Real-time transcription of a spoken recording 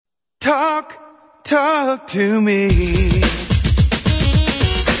Talk to me.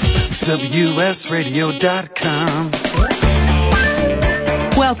 WSRadio.com.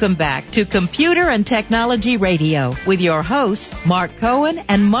 Welcome back to Computer and Technology Radio with your hosts, Mark Cohen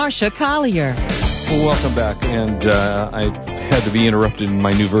and Marcia Collier. Welcome back, and I had to be interrupted in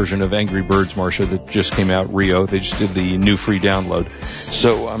my new version of Angry Birds, Marcia, that just came out, Rio. They just did the new free download,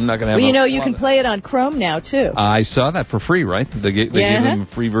 so I'm not going to have you can play it on Chrome now, too. I saw that for free, right? They gave them a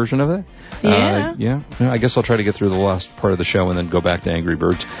free version of it? Yeah. I guess I'll try to get through the last part of the show and then go back to Angry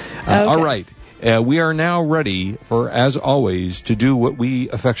Birds. Okay. All right. We are now ready for, as always, to do what we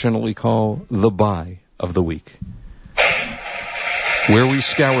affectionately call the buy of the week, where we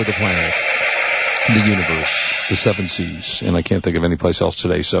scour the planet, the universe, the seven seas, and I can't think of any place else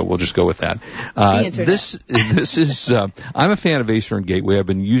today, so we'll just go with that. This is I'm a fan of Acer and Gateway. I've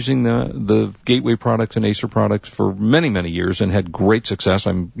been using the Gateway products and Acer products for many, many years and had great success.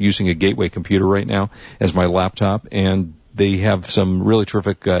 I'm using a Gateway computer right now as my laptop, and they have some really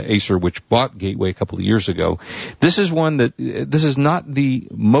terrific Acer, which bought Gateway a couple of years ago. This is one that, this is not the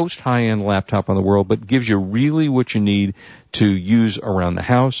most high-end laptop in the world, but gives you really what you need to use around the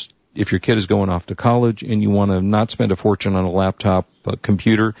house. If your kid is going off to college and you want to not spend a fortune on a laptop,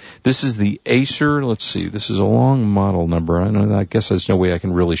 computer, this is the Acer. Let's see, this is a long model number. I guess there's no way I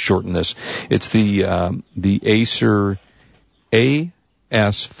can really shorten this. It's the Acer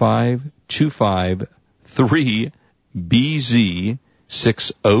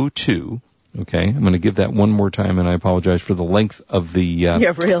AS5253BZ602. Okay, I'm going to give that one more time, and I apologize for the length of the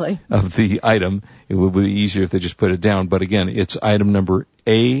of the item. It would be easier if they just put it down. But again, it's item number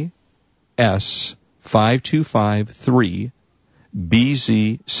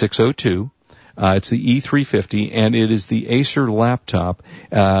AS5253BZ602. It's the E350, and it is the Acer laptop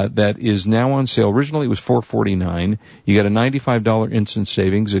that is now on sale. Originally, it was $449. You got a $95 instant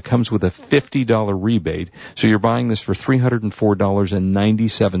savings. It comes with a $50 rebate, so you're buying this for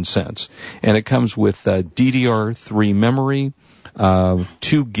 $304.97. And it comes with DDR3 memory,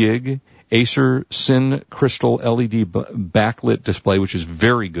 2 gig. Acer Syn Crystal LED backlit display, which is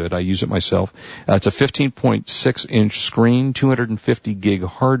very good. I use it myself. It's a 15.6-inch screen, 250 gig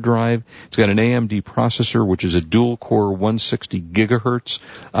hard drive. It's got an AMD processor, which is a dual-core 160 gigahertz.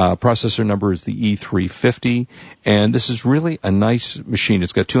 Processor number is the E350. And this is really a nice machine.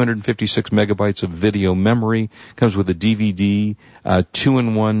 It's got 256 megabytes of video memory. Comes with a DVD,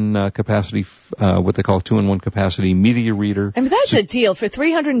 2-in-1 capacity, what they call 2-in-1 capacity media reader. I mean, that's a deal for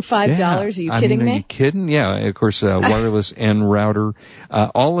 $305. Are you kidding me? Are you kidding? Yeah, of course, wireless N router.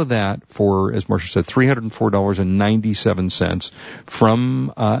 All of that for, as Marcia said, $304.97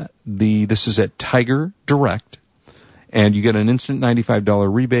 from this is at Tiger Direct. And you get an instant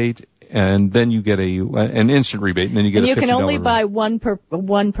 $95 rebate. And then you get an instant rebate, and then you get a $50 rebate. You can only buy one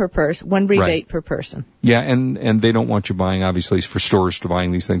rebate per person. Yeah, and they don't want you buying, obviously, for stores to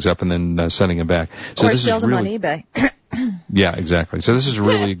buying these things up and then sending them back. So or this sell is them really, on eBay. Yeah, exactly. So this is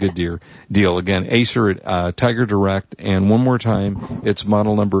really a good deal. Again, Acer at Tiger Direct, and one more time, it's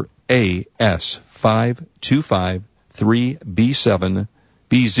model number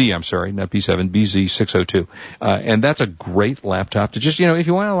AS5253BZ, not B7, BZ602. And that's a great laptop to just, if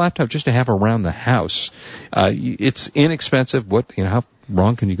you want a laptop just to have around the house, it's inexpensive. How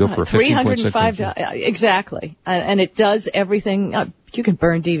wrong can you go for a 15.6? Exactly. And it does everything. You can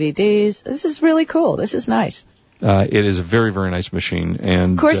burn DVDs. This is really cool. This is nice. It is a very, very nice machine.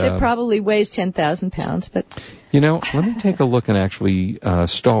 And of course, it probably weighs 10,000 pounds, but. Let me take a look and actually,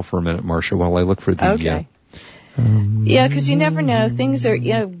 stall for a minute, Marcia, while I look for the, okay. Yeah, because you never know. Things are,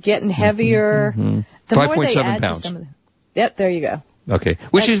 getting heavier. Mm-hmm. The 5.7 pounds. Yep, there you go. Okay.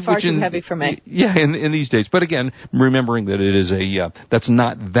 That's far too heavy for me. Yeah, in these days. But again, remembering that it is that's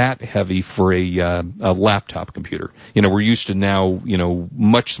not that heavy for a laptop computer. We're used to now,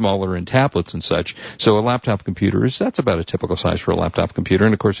 much smaller in tablets and such. So a laptop computer that's about a typical size for a laptop computer.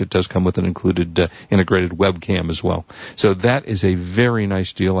 And of course, it does come with an included, integrated webcam as well. So that is a very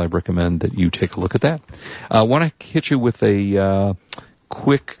nice deal. I recommend that you take a look at that. I want to hit you with a,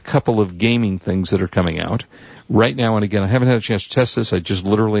 quick couple of gaming things that are coming out. Right now, and again, I haven't had a chance to test this. I just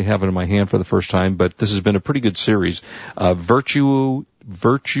literally have it in my hand for the first time, but this has been a pretty good series. Virtuo,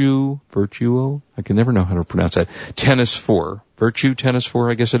 I can never know how to pronounce that. Tennis 4. Virtue Tennis 4,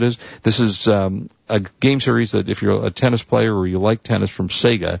 I guess it is. This is a game series that if you're a tennis player or you like tennis from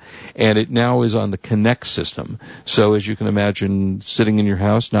Sega, and it now is on the Kinect system. So as you can imagine, sitting in your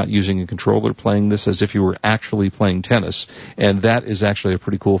house, not using a controller, playing this as if you were actually playing tennis. And that is actually a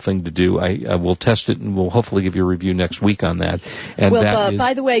pretty cool thing to do. I will test it, and we'll hopefully give you a review next week on that. And well,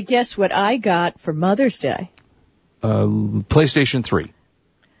 by the way, guess what I got for Mother's Day? PlayStation 3.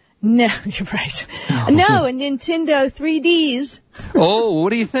 No, you're right. No, a Nintendo 3DS. Oh,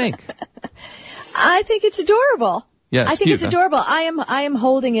 what do you think? I think it's adorable. Yeah, I think cute, it's adorable. I am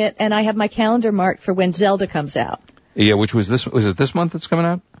holding it, and I have my calendar marked for when Zelda comes out. Yeah, which was this? Was it this month it's coming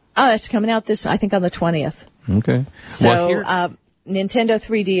out? Oh, it's coming out I think on the 20th. Okay. So, Nintendo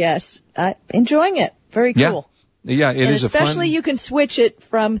 3DS, enjoying it. Very cool. Yeah, it is especially you can switch it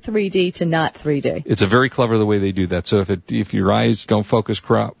from 3D to not 3D. It's a very clever the way they do that. So if your eyes don't focus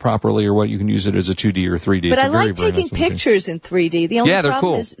properly or what, you can use it as a 2D or 3D. But I like taking pictures in 3D. The only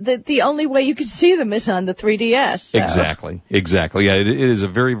problem is that the only way you can see them is on the 3DS. So. Exactly. Yeah, it is a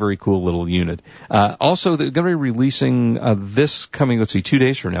very, very cool little unit. Also, they're going to be releasing this coming, 2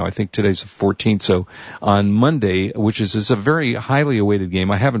 days from now. I think today's the 14th. So on Monday, which is a very highly awaited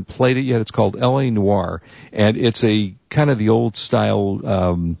game. I haven't played it yet. It's called L.A. Noire, and it's a kind of the old style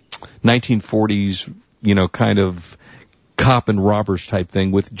 1940s, kind of cop and robbers type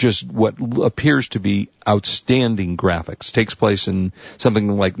thing with just what appears to be outstanding graphics. Takes place in something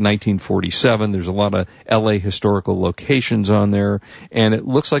like 1947. There's a lot of LA historical locations on there, and it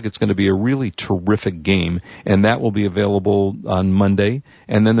looks like it's going to be a really terrific game, and that will be available on Monday.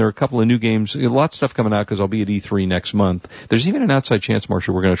 And then there are a couple of new games, a lot of stuff coming out because I'll be at E3 next month. There's even an outside chance,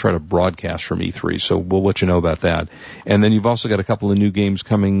 Marcia, we're going to try to broadcast from E3, so we'll let you know about that. And then you've also got a couple of new games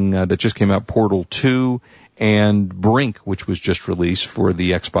coming that just came out, Portal 2 and Brink, which was just released for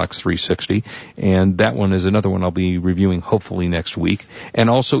the Xbox 360, and that one is another one I'll be reviewing hopefully next week.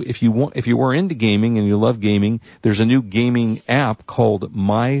 And also, if you are into gaming and you love gaming, there's a new gaming app called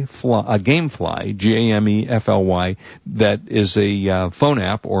GameFly, GameFly, that is a phone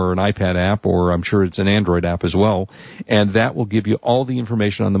app or an iPad app, or I'm sure it's an Android app as well, and that will give you all the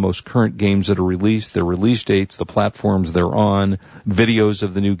information on the most current games that are released, their release dates, the platforms they're on, videos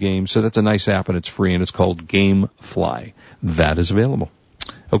of the new games. So that's a nice app, and it's free, and it's called GameFly. That is available.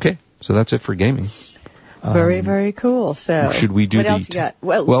 Okay, so that's it for gaming. Very, very cool. So should we do what else you got?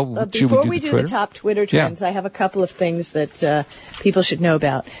 Well, before we do the top Twitter trends, I have a couple of things that people should know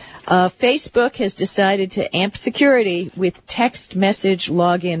about. Facebook has decided to amp security with text message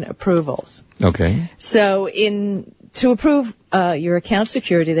login approvals. Okay. So to approve your account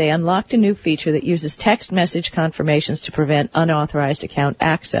security, they unlocked a new feature that uses text message confirmations to prevent unauthorized account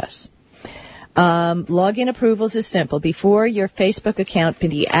access. Login approvals is simple. Before your Facebook account can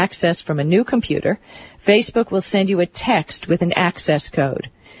be accessed from a new computer, Facebook will send you a text with an access code.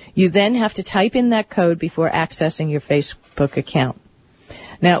 You then have to type in that code before accessing your Facebook account.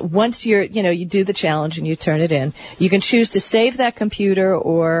 Now, once you do the challenge and you turn it in, you can choose to save that computer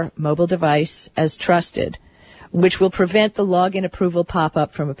or mobile device as trusted, which will prevent the login approval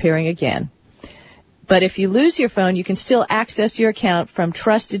pop-up from appearing again. But if you lose your phone, you can still access your account from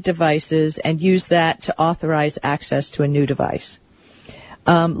trusted devices and use that to authorize access to a new device.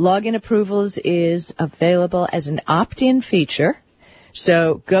 Login approvals is available as an opt-in feature.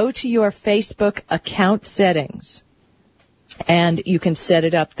 So go to your Facebook account settings, and you can set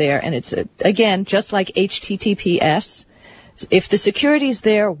it up there. And it's, again, just like HTTPS. If the security is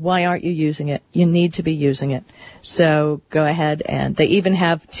there, why aren't you using it? You need to be using it. So go ahead, and they even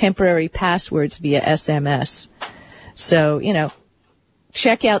have temporary passwords via SMS. So,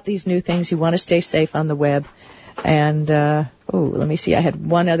 check out these new things. You want to stay safe on the web. And, let me see. I had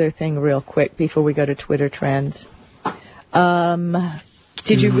one other thing real quick before we go to Twitter trends.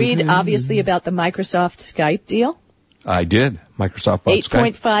 Did you read, obviously, about the Microsoft Skype deal? I did. Microsoft bought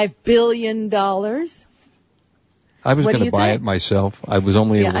Skype. $8.5 billion. I was going to buy it myself. I was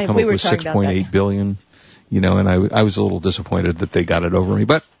only able to come up with $6.8 billion, and I was a little disappointed that they got it over me.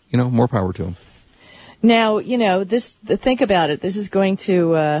 But, more power to them. Now, think about it. This is going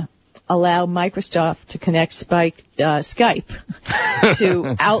to allow Microsoft to connect Skype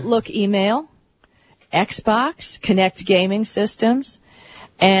to Outlook email, Xbox, Kinect gaming systems.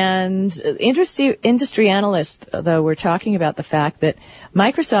 And industry analysts, though, were talking about the fact that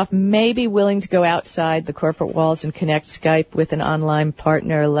Microsoft may be willing to go outside the corporate walls and connect Skype with an online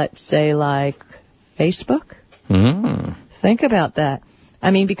partner, let's say like Facebook. Think about that. I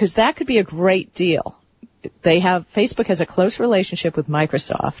mean, because that could be a great deal. Facebook has a close relationship with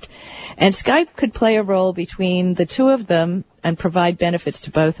Microsoft, and Skype could play a role between the two of them and provide benefits to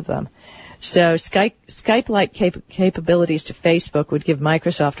both of them. So Skype-like capabilities to Facebook would give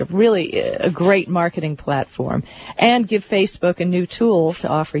Microsoft a great marketing platform and give Facebook a new tool to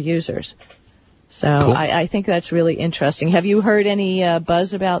offer users. So cool. I think that's really interesting. Have you heard any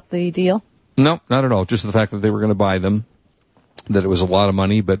buzz about the deal? No, not at all. Just the fact that they were going to buy them. that it was a lot of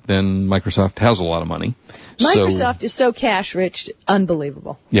money, but then Microsoft has a lot of money. Microsoft is so cash rich,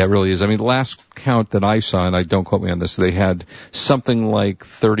 unbelievable. Yeah, it really is. I mean, the last count that I saw, and I don't quote me on this, they had something like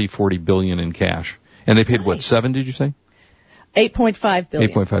 40 billion in cash. And they paid, what, 7, did you say? 8.5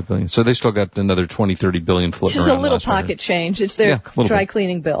 billion. 8.5 billion. So they still got another 30 billion floating around. Just a little pocket change. It's their dry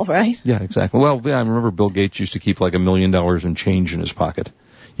cleaning bill, right? Yeah, exactly. Well, I remember Bill Gates used to keep like $1 million in change in his pocket.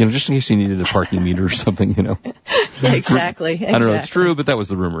 Just in case he needed a parking meter or something, Yeah, exactly. I don't know if it's true, but that was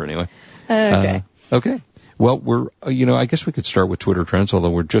the rumor anyway. Okay. Okay. Well, we're, I guess we could start with Twitter trends, although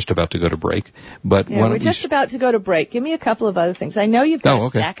we're just about to go to break. But we're just about to go to break. Give me a couple of other things. I know you've got a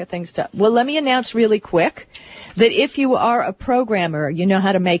stack of things to. Well, let me announce really quick that if you are a programmer, you know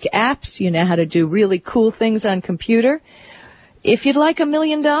how to make apps, you know how to do really cool things on computer. If you'd like $1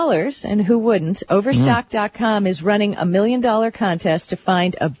 million, and who wouldn't, Overstock.com is running $1 million contest to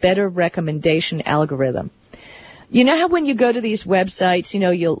find a better recommendation algorithm. You know how when you go to these websites,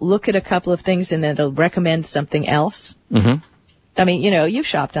 you'll look at a couple of things and then it'll recommend something else? Mm-hmm. I mean, you've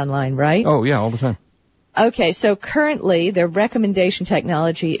shopped online, right? Oh, yeah, all the time. Okay, so currently their recommendation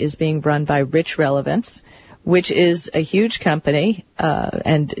technology is being run by Rich Relevance, which is a huge company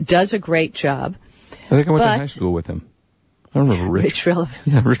and does a great job. I think I went to high school with him. I remember Rich. Rich Relevance.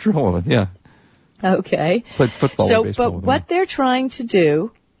 Yeah, Rich Relevance, yeah. Okay. Played football and baseball. But what they're trying to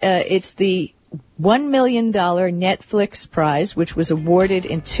do, it's the $1 million Netflix prize, which was awarded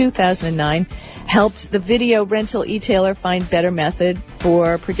in 2009, helped the video rental e-tailer find better method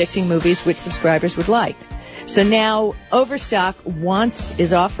for predicting movies which subscribers would like. So now Overstock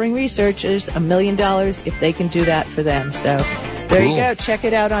is offering researchers $1 million if they can do that for them. So there you go. Check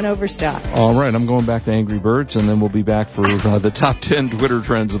it out on Overstock. All right. I'm going back to Angry Birds, and then we'll be back for the top 10 Twitter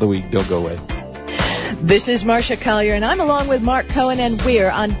trends of the week. Don't go away. This is Marcia Collier, and I'm along with Mark Cohen, and we're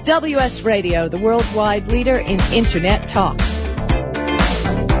on WS Radio, the worldwide leader in Internet talk.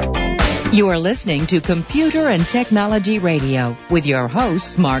 You are listening to Computer and Technology Radio with your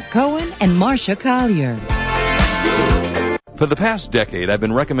hosts, Mark Cohen and Marcia Collier. For the past decade, I've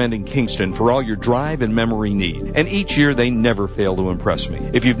been recommending Kingston for all your drive and memory need, and each year they never fail to impress me.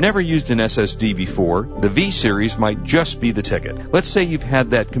 If you've never used an SSD before, the V-Series might just be the ticket. Let's say you've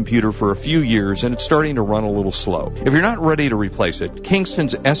had that computer for a few years and it's starting to run a little slow. If you're not ready to replace it,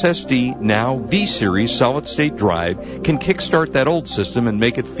 Kingston's SSD Now V-Series solid-state drive can kickstart that old system and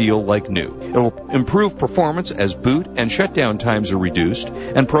make it feel like new. It'll improve performance as boot and shutdown times are reduced,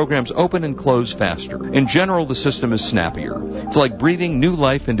 and programs open and close faster. In general, the system is snappier. It's like breathing new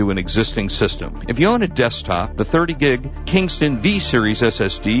life into an existing system. If you own a desktop, the 30-gig Kingston V-Series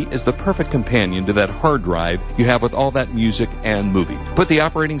SSD is the perfect companion to that hard drive you have with all that music and movies. Put the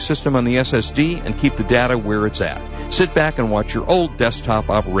operating system on the SSD and keep the data where it's at. Sit back and watch your old desktop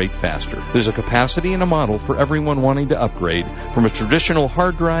operate faster. There's a capacity and a model for everyone wanting to upgrade from a traditional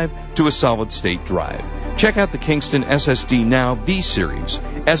hard drive to a solid-state drive. Check out the Kingston SSD Now V-Series.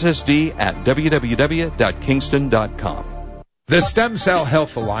 SSD at www.kingston.com. The Stem Cell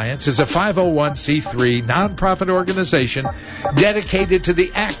Health Alliance is a 501c3 nonprofit organization dedicated to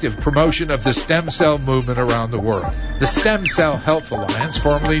the active promotion of the stem cell movement around the world. The Stem Cell Health Alliance,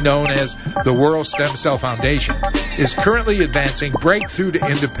 formerly known as the World Stem Cell Foundation, is currently advancing Breakthrough to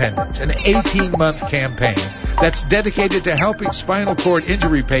Independence, an 18-month campaign that's dedicated to helping spinal cord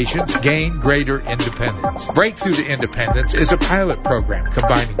injury patients gain greater independence. Breakthrough to Independence is a pilot program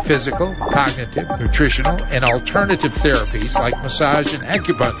combining physical, cognitive, nutritional, and alternative therapies like massage and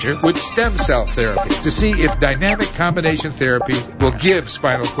acupuncture with stem cell therapy to see if dynamic combination therapy will give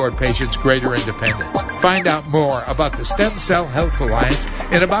spinal cord patients greater independence. Find out more about the Stem Cell Health Alliance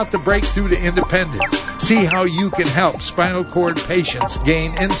and about the Breakthrough to Independence. See how you can help spinal cord patients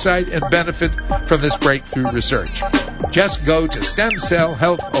gain insight and benefit from this breakthrough research. Just go to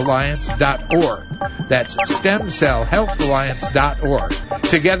stemcellhealthalliance.org. That's stemcellhealthalliance.org.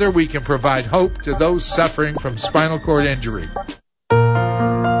 Together we can provide hope to those suffering from spinal cord injury.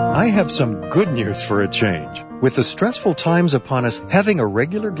 I have some good news for a change. With the stressful times upon us, having a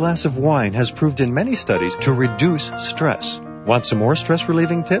regular glass of wine has proved in many studies to reduce stress. Want some more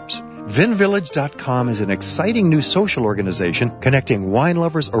stress-relieving tips? VinVillage.com is an exciting new social organization connecting wine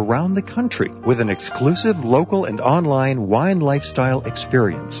lovers around the country with an exclusive local and online wine lifestyle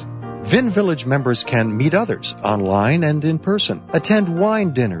experience. VinVillage members can meet others online and in person, attend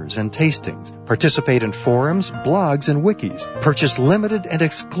wine dinners and tastings, participate in forums, blogs, and wikis, purchase limited and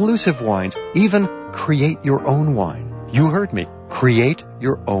exclusive wines, even create your own wine. You heard me. Create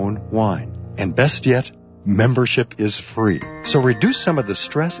your own wine. And best yet, membership is free. So reduce some of the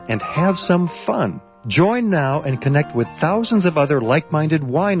stress and have some fun. Join now and connect with thousands of other like-minded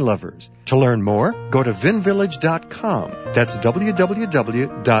wine lovers. To learn more, go to vinvillage.com. That's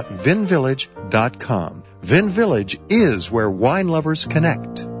www.vinvillage.com. Vin Village is where wine lovers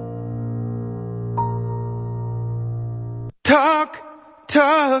connect. Talk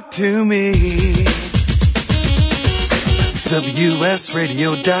to me.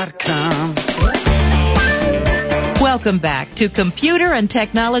 WSRadio.com. Welcome back to Computer and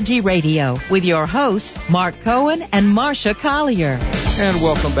Technology Radio with your hosts, Mark Cohen and Marcia Collier. And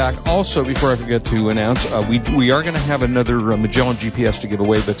welcome back. Also, before I forget to announce, we are going to have another Magellan GPS to give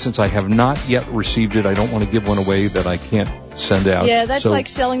away, but since I have not yet received it, I don't want to give one away that I can't send out. Yeah, that's like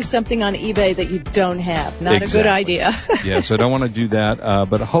selling something on eBay that you don't have. Not exactly. A good idea. Yeah, so I don't want to do that,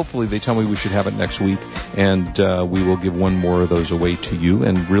 but hopefully they tell me we should have it next week, and we will give one more of those away to you,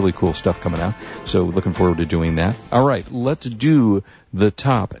 and really cool stuff coming out. So looking forward to doing that. All right, let's do the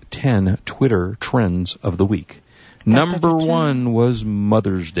top 10 Twitter trends of the week. Number 1 was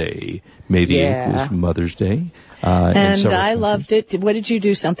Mother's Day. May the 8th was Mother's Day. And I loved it. What did you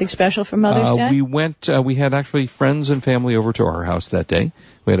do? Something special for Mother's Day? We had actually friends and family over to our house that day.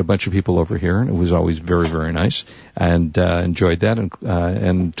 We had a bunch of people over here, and it was always very, very nice, and enjoyed that.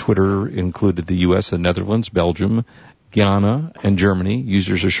 And Twitter included the U.S., the Netherlands, Belgium, Ghana, and Germany.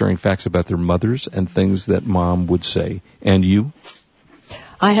 Users are sharing facts about their mothers and things that mom would say. And you?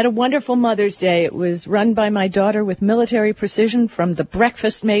 I had a wonderful Mother's Day. It was run by my daughter with military precision, from the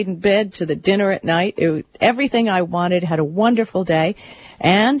breakfast made in bed to the dinner at night. Everything I wanted. Had a wonderful day.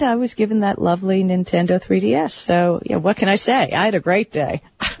 And I was given that lovely Nintendo 3DS. So, yeah, what can I say? I had a great day.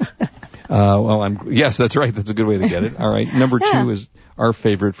 Yes, that's right. That's a good way to get it. All right. Number 2 is our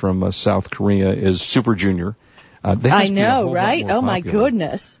favorite from South Korea is Super Junior. I know, right? Oh, my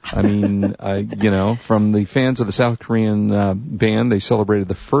goodness. I mean, from the fans of the South Korean band, they celebrated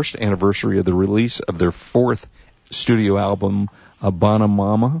the first anniversary of the release of their 4th studio album,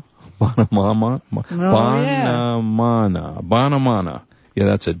 Banamana. Yeah,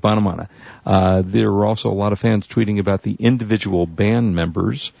 that's it, Banamana. There were also a lot of fans tweeting about the individual band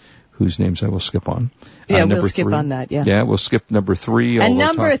members, whose names I will skip on. Yeah, we'll skip on that, yeah. Yeah, we'll skip number 3. And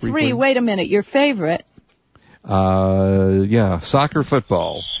number 3, wait a minute, your favorite. Soccer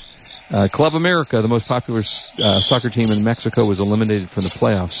football. Club America, the most popular soccer team in Mexico, was eliminated from the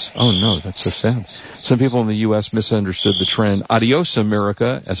playoffs. Oh no, that's so sad. Some people in the U.S. misunderstood the trend Adios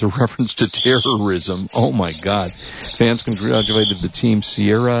America as a reference to terrorism. Oh my God. Fans congratulated the team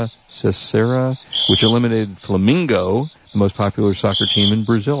Sierra Cesera, which eliminated Flamengo, the most popular soccer team in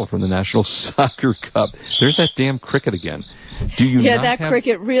Brazil, from the National Soccer Cup. There's that damn cricket again.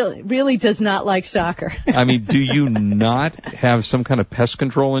 Cricket really does not like soccer. I mean, do you not have some kind of pest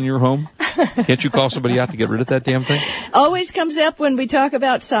control in your home? Can't you call somebody out to get rid of that damn thing? Always comes up when we talk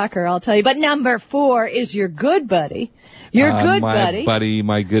about soccer, I'll tell you. But number 4 is your good buddy.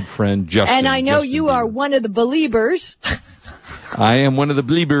 My good friend, Justin. And I know you are one of the believers. I am one of the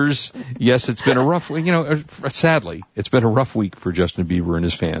Beliebers. Yes, it's been a rough, sadly, it's been a rough week for Justin Bieber and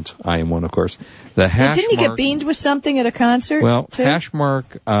his fans. I am one, of course. Didn't he get beamed with something at a concert? Well,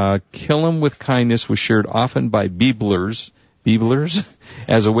 hashmark, Kill 'em with Kindness was shared often by Bieblers,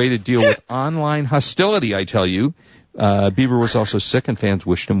 as a way to deal with online hostility, I tell you. Bieber was also sick, and fans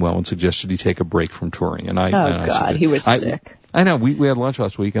wished him well and suggested he take a break from touring. He was sick. I know. We had lunch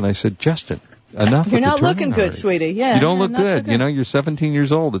last week, and I said, Justin, enough. You're not looking good, sweetie. Yeah, you don't look good. So you're 17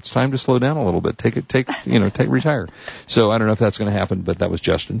 years old. It's time to slow down a little bit. Retire. So I don't know if that's going to happen, but that was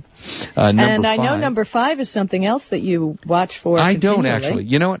Justin. And I know number 5 is something else that you watch for. I don't actually.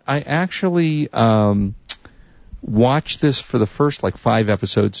 You know what? I actually watched this for the first 5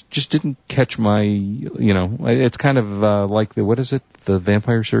 episodes. Just didn't catch my. It's kind of like the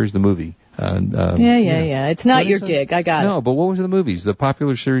vampire series, the movie. Yeah. It's not your gig. I got it. No, but what was the movies? The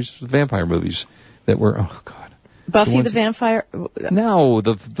popular series vampire movies that were, oh God. Buffy the Vampire? No,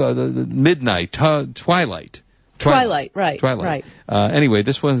 the Midnight, Twilight. Right. Anyway,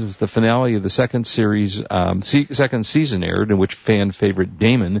 this one was the finale of the second series, second season aired, in which fan favorite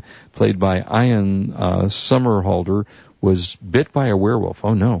Damon, played by Ian Somerhalder, was bit by a werewolf,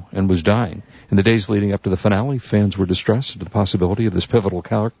 and was dying. In the days leading up to the finale, fans were distressed at the possibility of this pivotal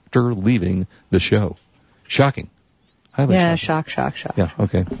character leaving the show. Shocking. Highly shocking. Shock. Yeah,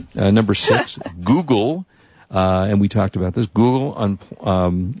 okay. Number 6, Google, and we talked about this. Google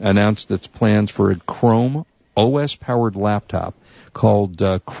announced its plans for a Chrome OS-powered laptop called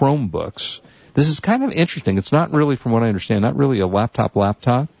Chromebooks. This is kind of interesting. It's not really, from what I understand, not really a laptop.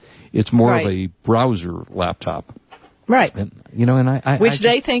 It's more of a browser laptop. Right. And,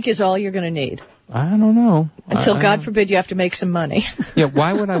 they think is all you're going to need. I don't know. Until, God forbid, you have to make some money. Yeah,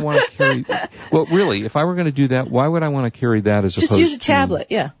 why would I want to carry... Well, really, if I were going to do that, why would I want to carry that as opposed to... Just use a tablet,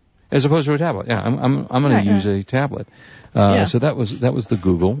 yeah. As opposed to a tablet, yeah. I'm going to use a tablet. So that was the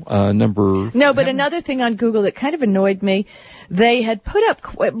Google number. No, but another thing on Google that kind of annoyed me, they had put up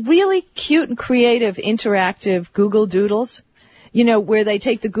really cute and creative interactive Google Doodles, where they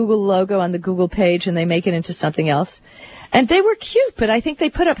take the Google logo on the Google page and they make it into something else. And they were cute, but I think they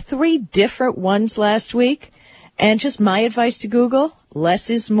put up 3 different ones last week. And just my advice to Google, less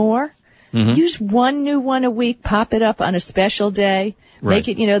is more. Mm-hmm. Use one new one a week, pop it up on a special day, make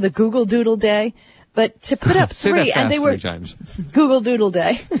it, the Google Doodle Day. But to put up 3, and they were 3 times. Google Doodle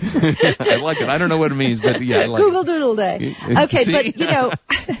Day. I like it. I don't know what it means, but yeah, I like Google it. Doodle Day. Okay, but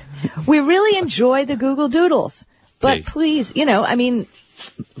we really enjoy the Google Doodles. But please,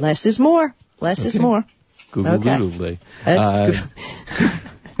 less is more. Less is more. Google Doodle Day.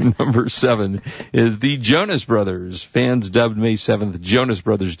 Number 7 is the Jonas Brothers. Fans dubbed May 7th Jonas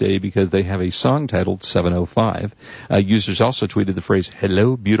Brothers Day because they have a song titled 705. Users also tweeted the phrase,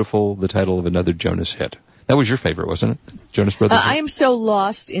 "Hello, beautiful," the title of another Jonas hit. That was your favorite, wasn't it? Jonas Brothers? I am so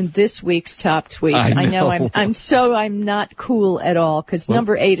lost in this week's top tweets. I know I'm not cool at all because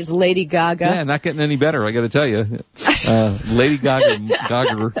number 8 is Lady Gaga. Yeah, not getting any better, I got to tell you.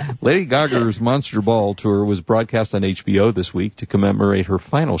 Lady Gaga's Monster Ball tour was broadcast on HBO this week to commemorate her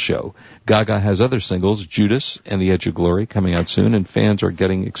final show. Gaga has other singles, Judas and The Edge of Glory, coming out soon, and fans are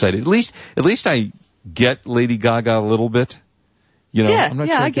getting excited. At least I get Lady Gaga a little bit. I'm not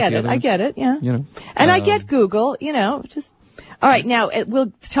sure I get it, yeah. And I get Google, just... All right, now,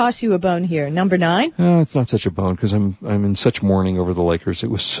 we'll toss you a bone here. Number 9? Oh, it's not such a bone, because I'm in such mourning over the Lakers. It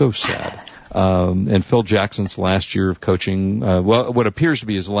was so sad. And Phil Jackson's last year of coaching, what appears to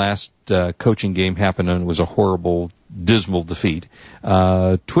be his last coaching game happened, and it was a horrible, dismal defeat.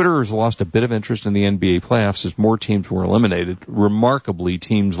 Twitter has lost a bit of interest in the NBA playoffs as more teams were eliminated. Remarkably,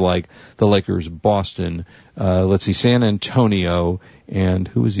 teams like the Lakers, Boston, San Antonio, and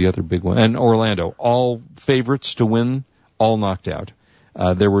who was the other big one? And Orlando, all favorites to win, all knocked out.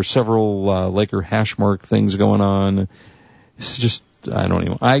 There were several Laker hash mark things going on. It's just...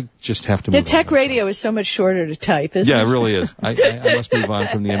 I just have to move on. The tech radio is so much shorter to type, isn't it? Yeah, it really is. I must move on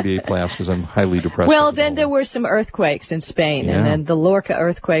from the NBA playoffs because I'm highly depressed. Well, then there were some earthquakes in Spain, and then the Lorca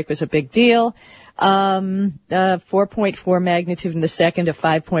earthquake was a big deal. 4.4 magnitude in the second to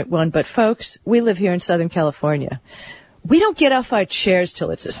 5.1. But folks, we live here in Southern California. We don't get off our chairs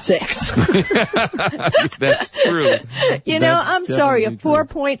till it's a 6. That's true. I'm sorry, a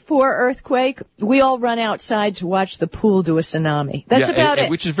 4.4 earthquake, we all run outside to watch the pool do a tsunami. That's about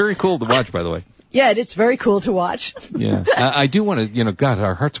it. Which is very cool to watch, by the way. Yeah, it's very cool to watch. Yeah. I do want to, God,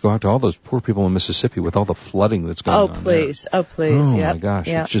 our hearts go out to all those poor people in Mississippi with all the flooding that's going on there. Oh, please. Oh, my gosh.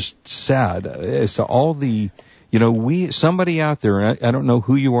 Yep. It's just sad. As to all the... somebody out there, and I don't know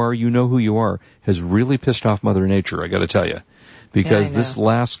who you are, you know who you are, has really pissed off Mother Nature, I gotta tell you. Because this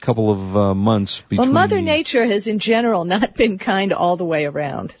last couple of months between... Well, Mother Nature has, in general, not been kind all the way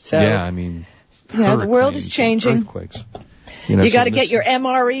around. So, yeah, I mean... the world is changing. Earthquakes. You gotta get your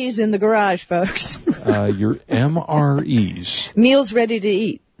MREs in the garage, folks. Your MREs. Meals ready to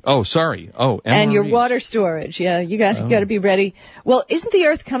eat. Oh, sorry. Oh, MREs. And your water storage. Yeah, you got to be ready. Well, isn't the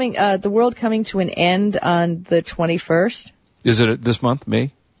Earth coming, the world coming to an end on the 21st? Is it this month, May?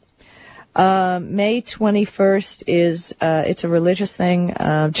 May 21st is, it's a religious thing,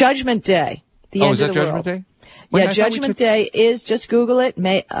 Judgment Day. The end is that of the Judgment world. Day? Wait, Judgment Day is, just Google it,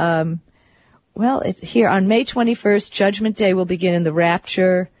 it's here on May 21st, Judgment Day will begin in the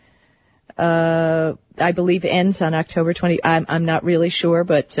rapture. I believe ends on October 20. I'm not really sure,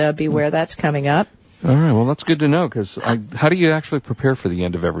 but beware that's coming up. All right, well, that's good to know, because how do you actually prepare for the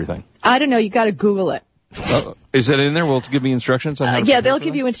end of everything? I don't know. You got to Google it. Is it in there? Will it give me instructions on how to Yeah, they'll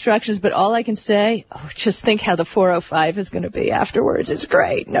give you instructions, but all I can say, just think how the 405 is going to be afterwards. It's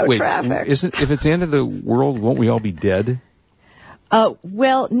great. No traffic. If it's the end of the world, won't we all be dead?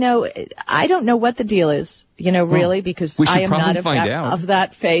 Well, no, I don't know what the deal is, really, because I am not of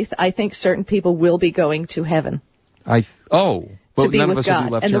that faith. I think certain people will be going to heaven. But to be none with of us God. will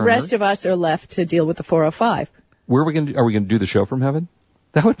be left and here the rest of us are left to deal with the 405. Are we going to do the show from heaven?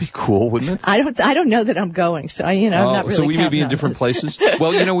 That would be cool, wouldn't it? I don't know that I'm going, so I'm not really. So we may be in different places.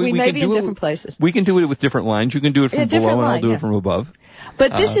 Well, we may be in different places. We can do it with different lines. You can do it from below, and I'll do it from above.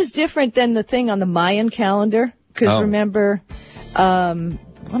 But this is different than the thing on the Mayan calendar, because remember,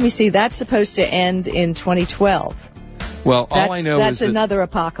 let me see, that's supposed to end in 2012. Well, all I know is that's another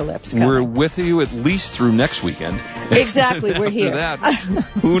apocalypse coming. We're with you at least through next weekend. Exactly, we're here. After that,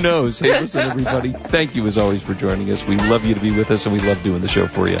 who knows? Hey, listen, everybody, thank you as always for joining us. We love you to be with us, and we love doing the show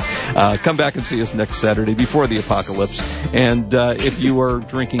for you. Come back and see us next Saturday before the apocalypse. And if you are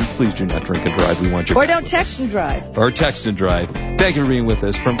drinking, please do not drink and drive. We want you. Or don't text and drive. Or text and drive. Thank you for being with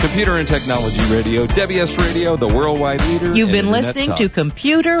us from Computer and Technology Radio, WS Radio, the worldwide leader. You've been listening to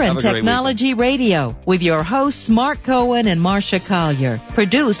Computer and Technology Radio with your hosts Mark Cohen and Marcia Collier.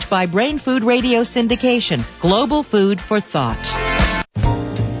 Produced by Brain Food Radio Syndication, global food for thought.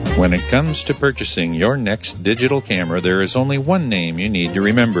 When it comes to purchasing your next digital camera, there is only one name you need to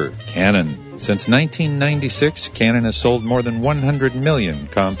remember: Canon. Since 1996, Canon has sold more than 100 million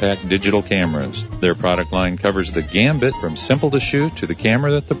compact digital cameras. Their product line covers the gambit from simple to shoot to the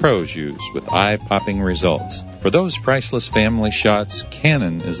camera that the pros use, with eye-popping results. For those priceless family shots,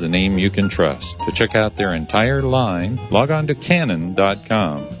 Canon is the name you can trust. To check out their entire line, log on to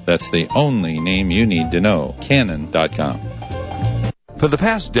Canon.com. That's the only name you need to know, Canon.com. For the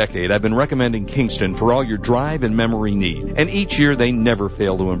past decade, I've been recommending Kingston for all your drive and memory need, and each year they never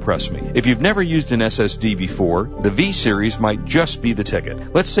fail to impress me. If you've never used an SSD before, the V-Series might just be the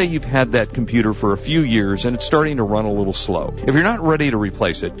ticket. Let's say you've had that computer for a few years and it's starting to run a little slow. If you're not ready to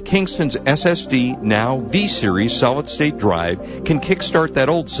replace it, Kingston's SSD Now V-Series solid-state drive can kickstart that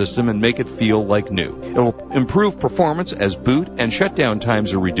old system and make it feel like new. It'll improve performance as boot and shutdown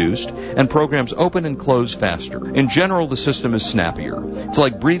times are reduced, and programs open and close faster. In general, the system is snappier. It's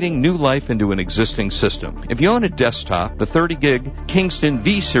like breathing new life into an existing system. If you own a desktop, the 30-gig Kingston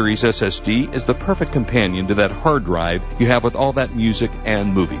V-Series SSD is the perfect companion to that hard drive you have with all that music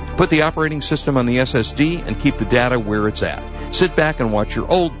and movie. Put the operating system on the SSD and keep the data where it's at. Sit back and watch your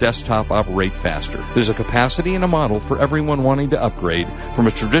old desktop operate faster. There's a capacity and a model for everyone wanting to upgrade from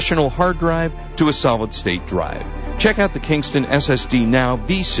a traditional hard drive to a solid-state drive. Check out the Kingston SSD Now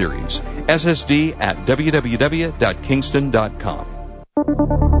V-Series. SSD at www.kingston.com.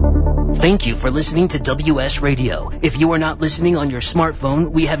 Thank you for listening to WS Radio. If you are not listening on your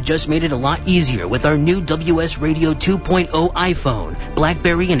smartphone, we have just made it a lot easier with our new WS Radio 2.0 iPhone,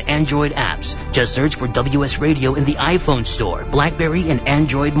 BlackBerry, and Android apps. Just search for WS Radio in the iPhone Store, BlackBerry, and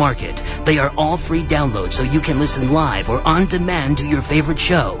Android Market. They are all free downloads, so you can listen live or on demand to your favorite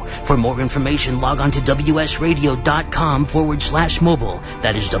show. For more information, log on to WSRadio.com/mobile.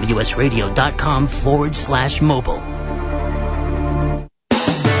 That is WSRadio.com/mobile.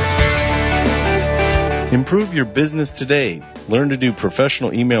 Improve your business today. Learn to do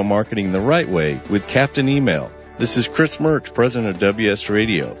professional email marketing the right way with Captain Email. This is Chris Merckx, president of WS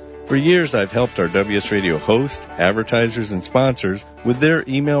Radio. For years, I've helped our WS Radio hosts, advertisers, and sponsors with their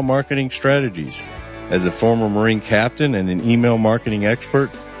email marketing strategies. As a former Marine captain and an email marketing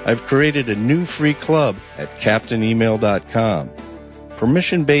expert, I've created a new free club at CaptainEmail.com.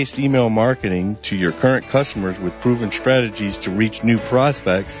 Permission-based email marketing to your current customers with proven strategies to reach new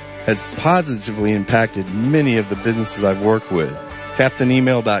prospects has positively impacted many of the businesses I've worked with.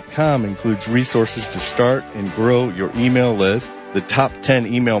 CaptainEmail.com includes resources to start and grow your email list, the top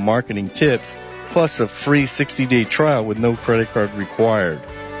 10 email marketing tips, plus a free 60-day trial with no credit card required.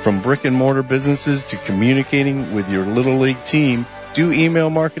 From brick-and-mortar businesses to communicating with your Little League team, do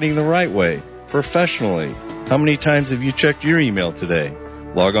email marketing the right way, professionally. How many times have you checked your email today?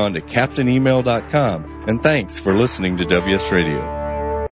 Log on to CaptainEmail.com, and thanks for listening to WS Radio.